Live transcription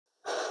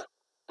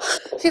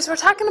Okay, so we're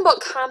talking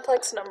about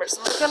complex numbers.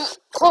 Looking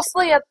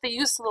closely at the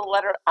use of the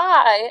letter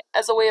I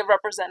as a way of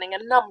representing a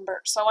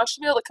number. So I want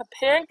you to be able to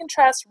compare and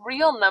contrast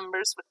real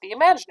numbers with the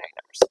imaginary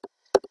numbers.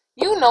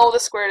 You know the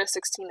square root of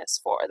 16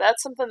 is 4.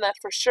 That's something that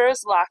for sure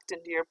is locked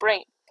into your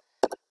brain.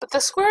 But the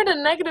square root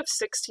of negative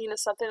 16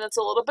 is something that's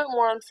a little bit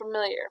more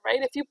unfamiliar,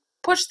 right? If you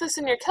push this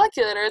in your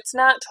calculator, it's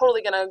not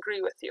totally going to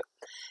agree with you.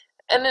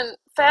 And in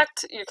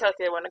fact, your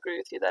calculator won't agree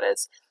with you, that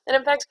is. And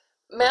in fact,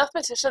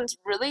 mathematicians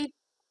really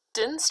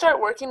didn't start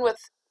working with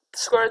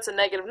square roots and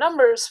negative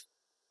numbers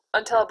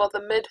until about the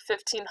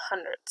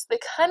mid-1500s. They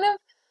kind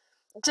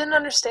of didn't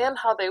understand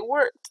how they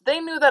worked. They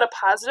knew that a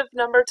positive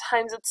number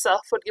times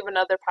itself would give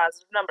another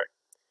positive number,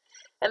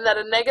 and that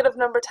a negative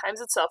number times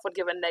itself would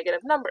give a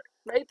negative number,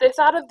 right? They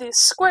thought of these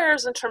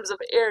squares in terms of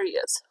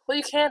areas. Well,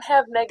 you can't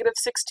have negative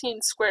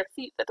 16 square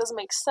feet. That doesn't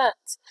make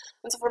sense.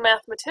 And so for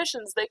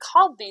mathematicians, they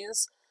called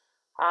these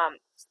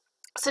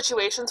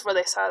situations where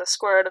they saw the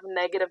square root of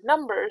negative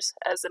numbers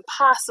as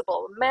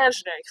impossible,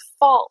 imaginary,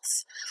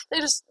 false.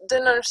 They just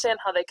didn't understand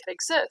how they could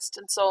exist.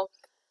 And so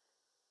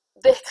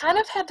they kind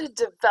of had to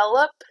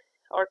develop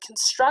or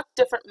construct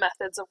different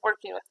methods of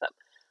working with them.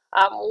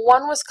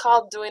 One was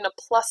called doing a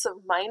plus of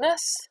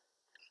minus,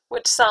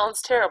 which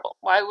sounds terrible.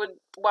 Why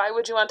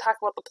would you want to talk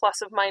about the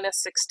plus of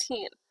minus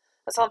 16?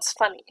 That sounds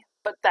funny,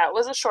 but that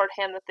was a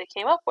shorthand that they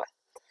came up with.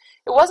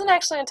 It wasn't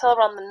actually until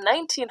around the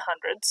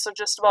 1900s, so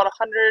just about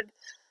 100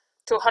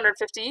 to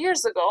 150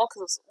 years ago,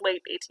 because it was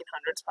late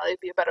 1800s, probably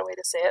be a better way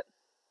to say it,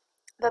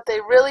 that they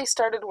really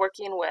started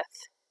working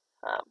with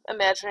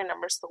imaginary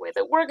numbers the way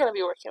that we're going to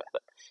be working with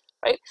them,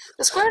 right?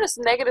 The square root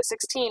of negative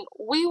 16,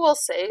 we will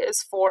say,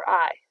 is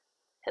 4i.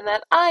 And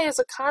that I is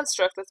a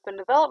construct that's been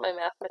developed by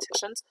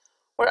mathematicians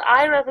where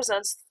I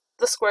represents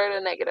the square root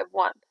of negative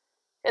 1.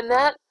 And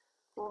that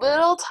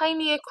little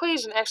tiny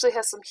equation actually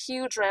has some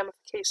huge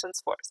ramifications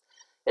for us.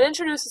 It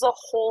introduces a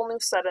whole new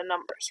set of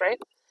numbers, right?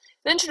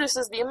 It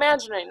introduces the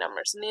imaginary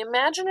numbers, and the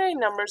imaginary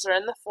numbers are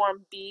in the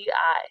form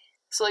bi.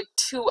 So like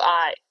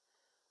 2i,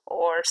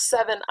 or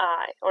 7i,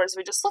 or as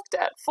we just looked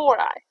at,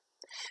 4i.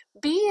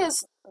 b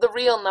is the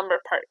real number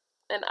part,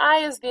 and I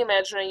is the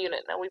imaginary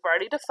unit. Now we've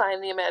already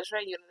defined the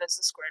imaginary unit as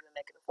the square root of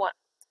negative 1.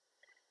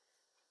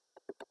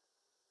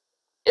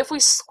 If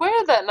we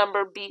square that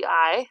number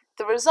bi,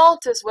 the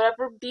result is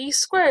whatever b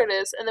squared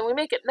is, and then we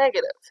make it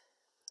negative.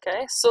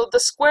 Okay, so the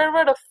square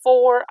root of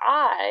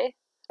 4i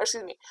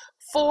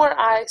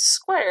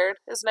squared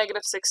is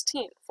negative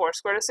 16. 4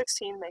 squared is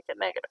 16, make it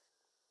negative.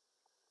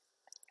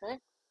 Okay.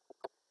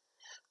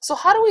 So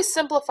how do we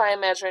simplify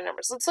imaginary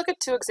numbers? Let's look at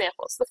two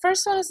examples. The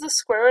first one is the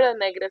square root of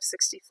negative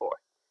 64.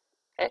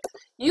 Okay.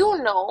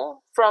 You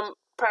know from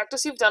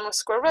practice you've done with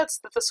square roots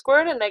that the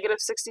square root of negative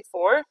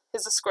 64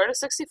 is the square root of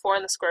 64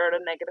 and the square root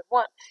of negative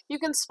 1. You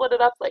can split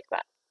it up like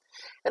that.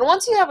 And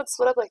once you have it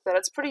split up like that,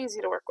 it's pretty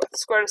easy to work with. The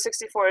square root of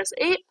 64 is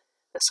 8.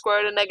 The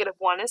square root of negative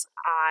 1 is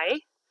I.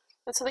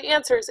 And so the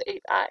answer is 8i.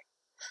 A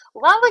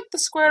lot like the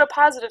square root of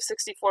positive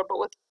 64, but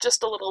with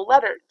just a little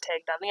letter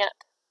tagged on the end.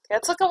 Okay,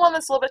 let's look at one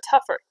that's a little bit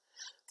tougher.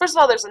 First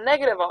of all, there's a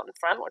negative out in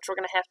front, which we're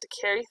going to have to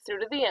carry through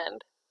to the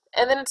end.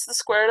 And then it's the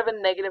square root of a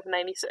negative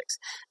 96.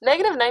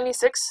 Negative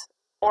 96,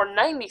 or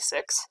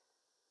 96,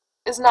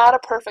 is not a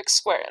perfect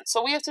square, and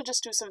so we have to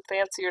just do some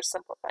fancier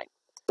simplifying.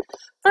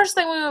 First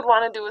thing we would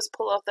want to do is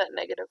pull out that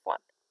negative 1.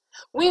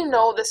 We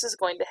know this is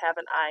going to have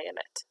an I in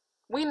it.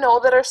 We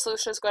know that our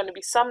solution is going to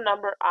be some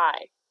number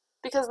I,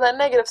 because of that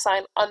negative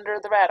sign under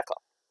the radical.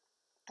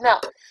 Now,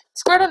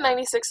 square root of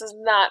 96 is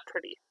not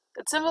pretty.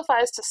 It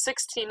simplifies to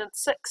 16 and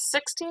 6.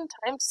 16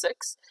 times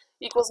 6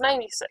 equals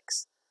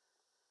 96.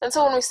 And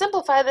so when we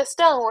simplify this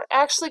down, we're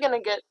actually going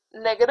to get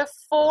negative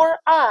 4i,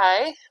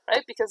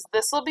 right? Because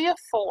this will be a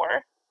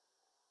 4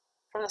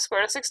 from the square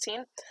root of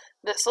 16.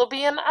 This will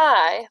be an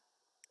I.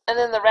 And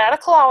then the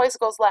radical always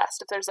goes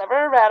last. If there's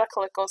ever a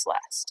radical, it goes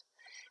last.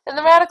 And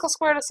the radical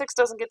square root of 6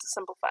 doesn't get to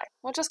simplify,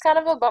 which is kind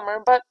of a bummer,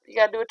 but you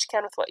got to do what you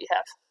can with what you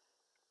have.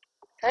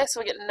 Okay, so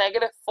we get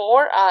negative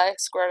 4i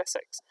square root of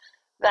 6.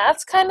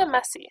 That's kind of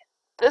messy.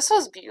 This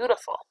was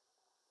beautiful.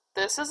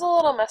 This is a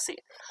little messy.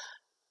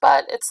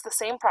 But it's the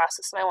same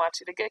process, and I want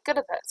you to get good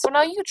at that. So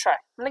now you try.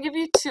 I'm going to give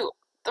you two.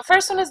 The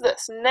first one is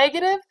this,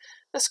 negative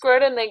the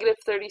square root of negative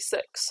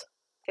 36.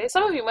 Okay,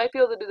 some of you might be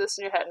able to do this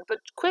in your head, but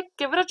quick,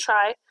 give it a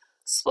try.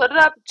 Split it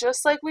up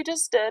just like we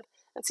just did,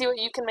 and see what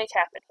you can make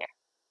happen here.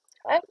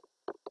 Okay?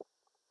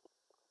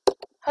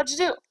 How'd you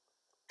do?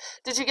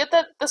 Did you get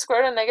that the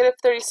square root of negative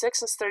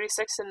 36 is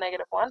 36 and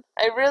negative 1?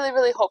 I really,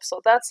 really hope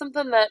so. That's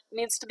something that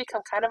needs to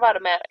become kind of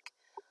automatic.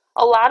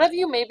 A lot of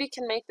you maybe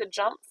can make the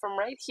jump from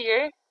right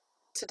here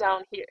to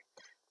down here.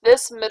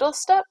 This middle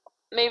step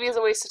maybe is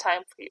a waste of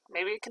time for you.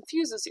 Maybe it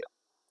confuses you.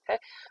 Okay?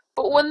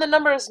 But when the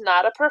number is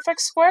not a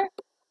perfect square,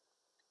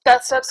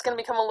 that step's going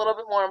to become a little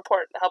bit more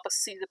important to help us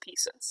see the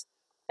pieces.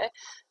 Okay?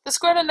 The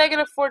square root of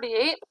negative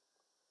 48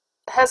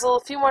 has a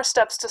few more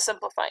steps to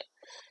simplify.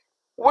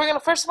 We're going to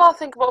first of all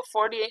think about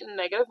 48 and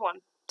negative 1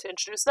 to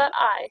introduce that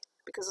I,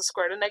 because the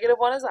square root of negative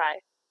 1 is I.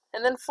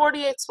 And then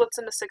 48 splits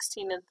into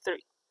 16 and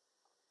 3.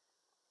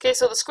 Okay,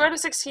 so the square root of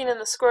 16 and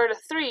the square root of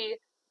 3,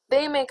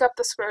 they make up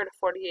the square root of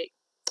 48.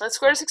 And the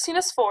square root of 16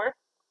 is 4.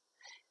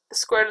 The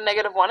square root of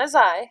negative 1 is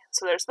I,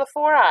 so there's the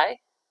 4i.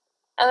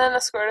 And then the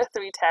square root of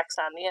 3 tacked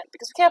on the end,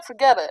 because we can't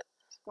forget it,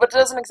 but it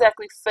doesn't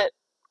exactly fit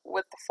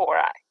with the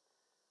 4i.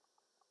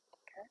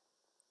 Okay.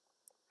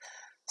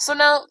 So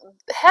now,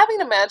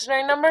 having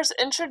imaginary numbers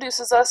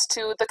introduces us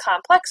to the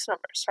complex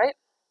numbers, right?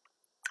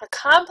 A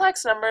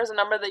complex number is a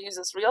number that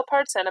uses real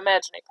parts and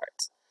imaginary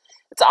parts.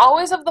 It's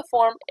always of the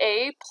form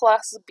a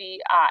plus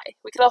bi.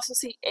 We could also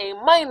see a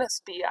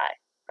minus bi,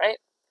 right?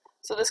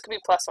 So this could be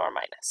plus or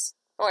minus.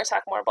 And we're going to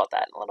talk more about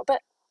that in a little bit.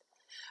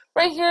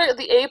 Right here,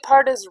 the a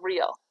part is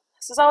real.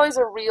 This is always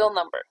a real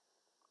number.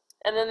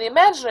 And then the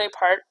imaginary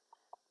part,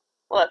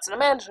 well, that's an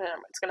imaginary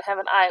number. It's going to have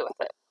an I with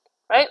it,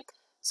 right?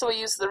 So we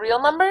use the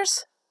real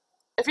numbers.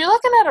 If you're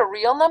looking at a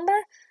real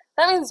number,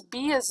 that means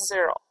b is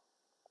 0.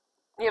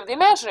 You have the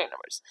imaginary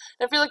numbers.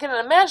 And if you're looking at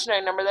an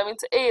imaginary number, that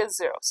means a is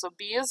 0. So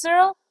b is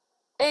 0,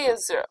 a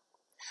is 0.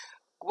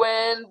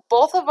 When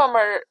both of them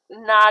are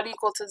not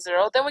equal to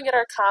 0, then we get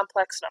our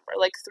complex number,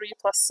 like 3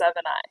 plus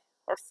 7i,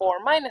 or 4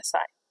 minus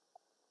i.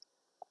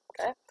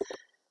 Okay?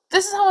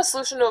 This is how a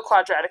solution to a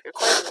quadratic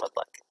equation would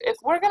look. If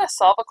we're going to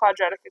solve a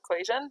quadratic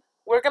equation,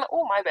 we're going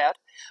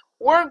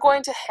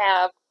to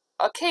have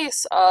a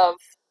case of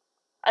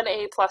an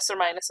a plus or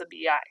minus a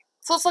bi.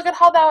 So let's look at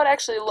how that would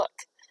actually look.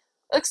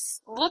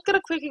 Let's look at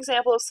a quick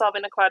example of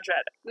solving a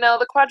quadratic. Now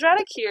the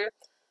quadratic here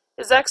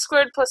is x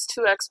squared plus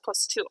 2x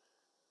plus 2.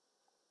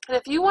 And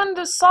if you wanted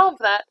to solve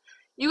that,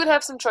 you would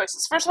have some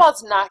choices. First of all,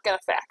 it's not going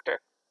to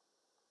factor.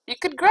 You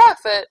could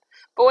graph it,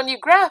 but when you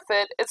graph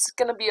it, it's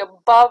going to be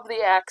above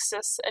the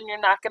axis, and you're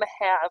not going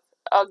to have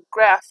a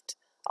graphed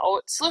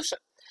out solution.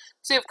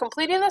 So you have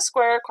completing the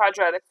square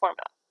quadratic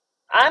formula.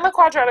 I'm a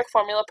quadratic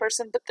formula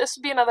person, but this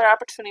would be another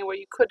opportunity where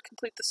you could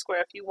complete the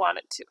square if you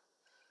wanted to.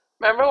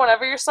 Remember,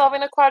 whenever you're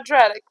solving a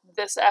quadratic,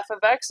 this f of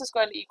x is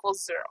going to equal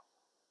 0.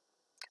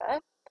 Okay?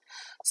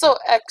 So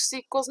x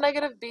equals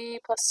negative b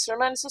plus or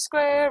minus the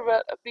square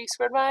root of b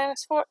squared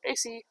minus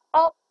 4ac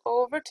all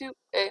over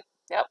 2a.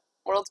 Yep,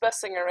 world's best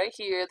singer right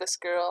here, this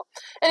girl.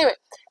 Anyway,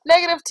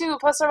 negative 2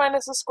 plus or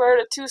minus the square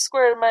root of 2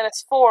 squared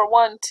minus 4,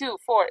 1, 2,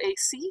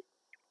 4ac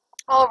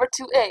all over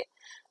 2a.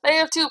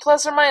 Negative 2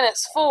 plus or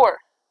minus 4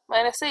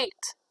 minus 8.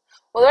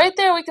 Well, right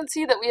there we can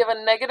see that we have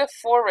a negative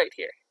 4 right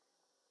here.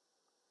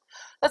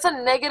 That's a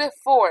negative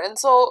 4, and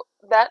so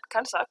that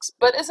kind of sucks,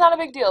 but it's not a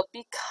big deal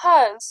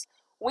because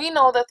we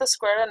know that the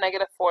square root of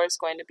negative 4 is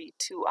going to be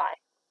 2i.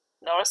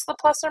 Notice the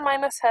plus or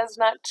minus has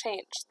not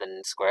changed.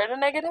 The square root of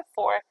negative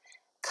 4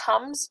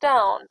 comes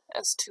down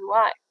as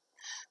 2i.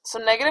 So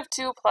negative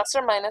 2 plus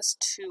or minus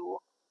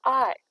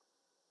 2i.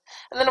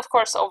 And then, of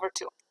course, over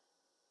 2.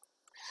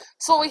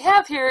 So what we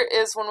have here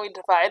is when we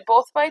divide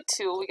both by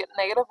 2, we get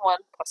negative 1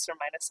 plus or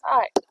minus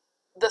I.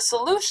 The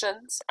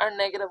solutions are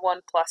negative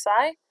 1 plus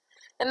I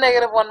and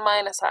negative 1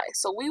 minus I.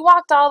 So we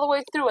walked all the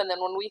way through, and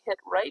then when we hit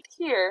right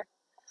here,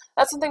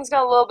 that's when things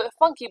got a little bit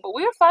funky, but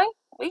we were fine.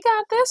 We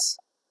got this.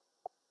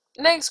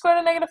 Square root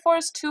of negative 4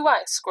 is 2i.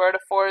 Square root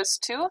of 4 is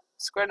 2.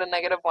 Square root of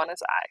negative 1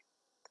 is I.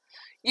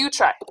 You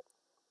try.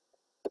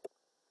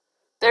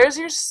 There's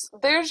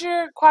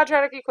your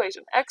quadratic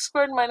equation. X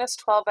squared minus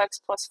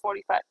 12x plus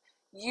 45.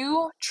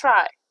 You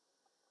try.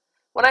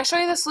 When I show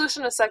you the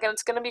solution in a second,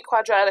 it's going to be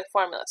quadratic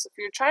formula. So if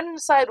you're trying to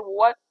decide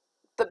what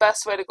the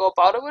best way to go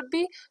about it would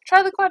be,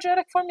 try the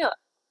quadratic formula.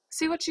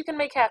 See what you can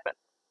make happen.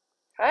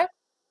 Okay?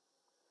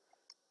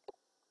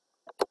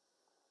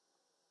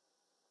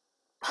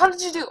 How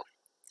did you do?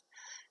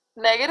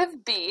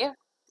 Negative b,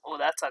 oh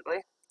that's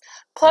ugly,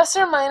 plus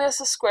or minus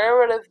the square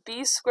root of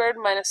b squared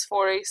minus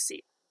 4ac.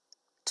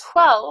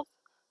 12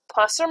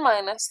 plus or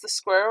minus the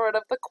square root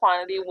of the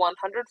quantity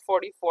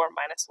 144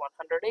 minus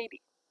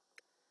 180.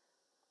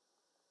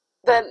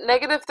 Then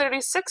negative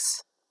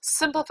 36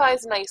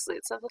 simplifies nicely.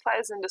 It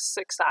simplifies into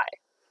 6i.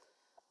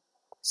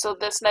 So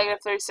this negative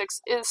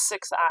 36 is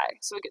 6i.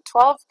 So we get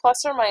 12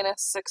 plus or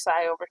minus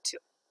 6i over 2.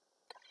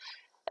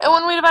 And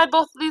when we divide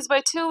both of these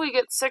by 2, we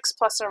get 6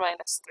 plus or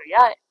minus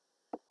 3i.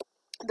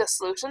 The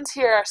solutions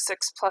here are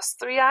 6 plus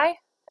 3i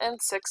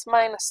and 6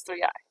 minus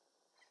 3i,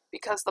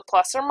 because the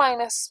plus or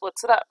minus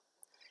splits it up.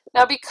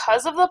 Now,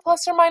 because of the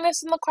plus or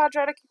minus in the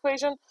quadratic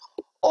equation,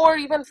 or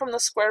even from the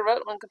square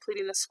root when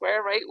completing the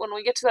square, right? When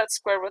we get to that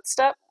square root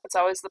step, it's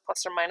always the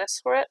plus or minus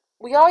square root.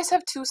 We always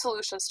have two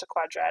solutions to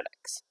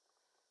quadratics.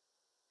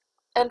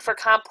 And for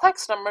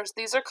complex numbers,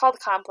 these are called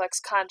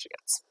complex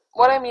conjugates.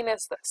 What I mean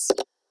is this.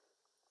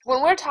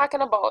 When we're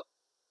talking about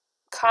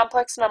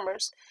complex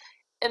numbers,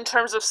 in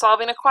terms of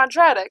solving a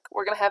quadratic,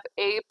 we're going to have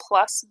a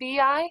plus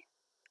bi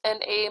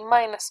and a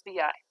minus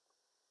bi.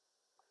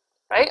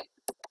 Right?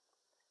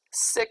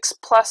 6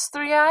 plus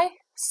 3i,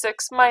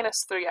 6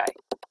 minus 3i.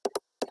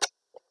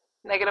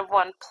 Negative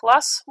 1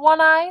 plus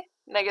 1i,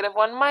 negative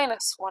 1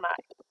 minus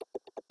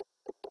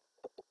 1i.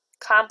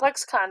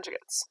 Complex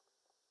conjugates.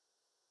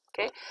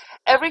 Okay?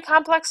 Every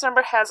complex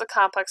number has a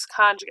complex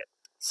conjugate.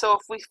 So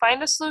if we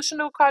find a solution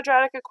to a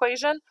quadratic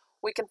equation,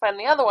 we can find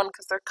the other one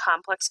because they're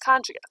complex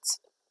conjugates.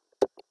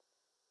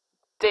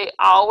 They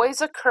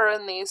always occur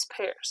in these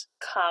pairs.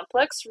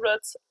 Complex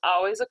roots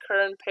always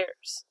occur in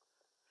pairs.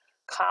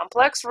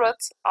 Complex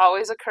roots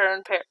always occur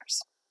in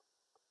pairs.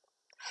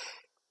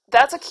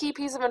 That's a key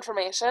piece of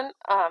information,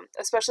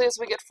 especially as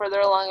we get further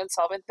along in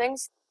solving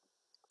things.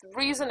 The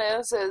reason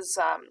is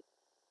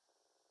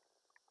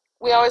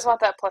we always want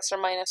that plus or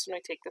minus when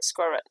we take the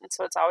square root, and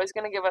so it's always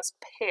going to give us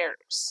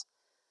pairs.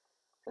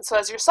 And so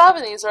as you're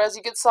solving these, or as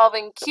you get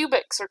solving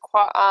cubics or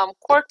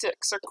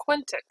quartics or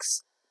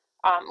quintics,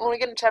 when we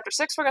get in chapter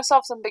 6, we're going to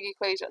solve some big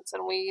equations,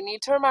 and we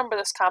need to remember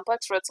this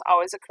complex roots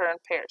always occur in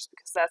pairs,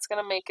 because that's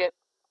going to make it,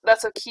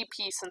 that's a key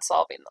piece in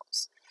solving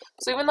those.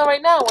 So even though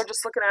right now we're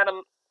just looking at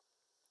them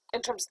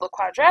in terms of the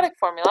quadratic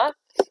formula,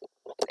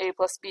 a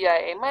plus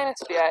bi, a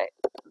minus bi,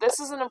 this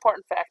is an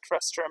important fact for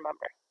us to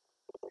remember.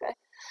 Okay?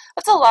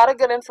 That's a lot of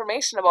good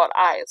information about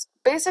I. It's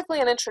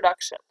basically an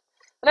introduction.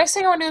 The next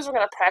thing we're going to do is we're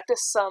going to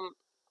practice some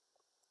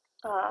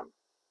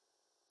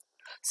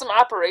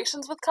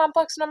operations with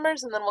complex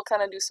numbers, and then we'll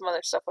kind of do some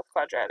other stuff with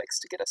quadratics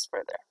to get us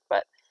further.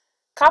 But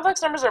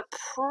complex numbers are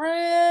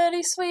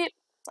pretty sweet.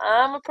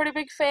 I'm a pretty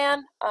big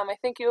fan. I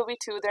think you will be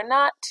too. They're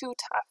not too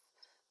tough.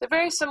 They're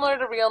very similar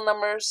to real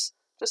numbers,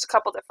 just a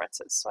couple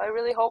differences. So I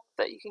really hope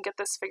that you can get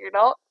this figured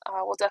out.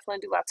 We'll definitely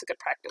do lots of good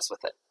practice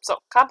with it. So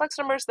complex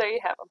numbers, there you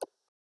have them.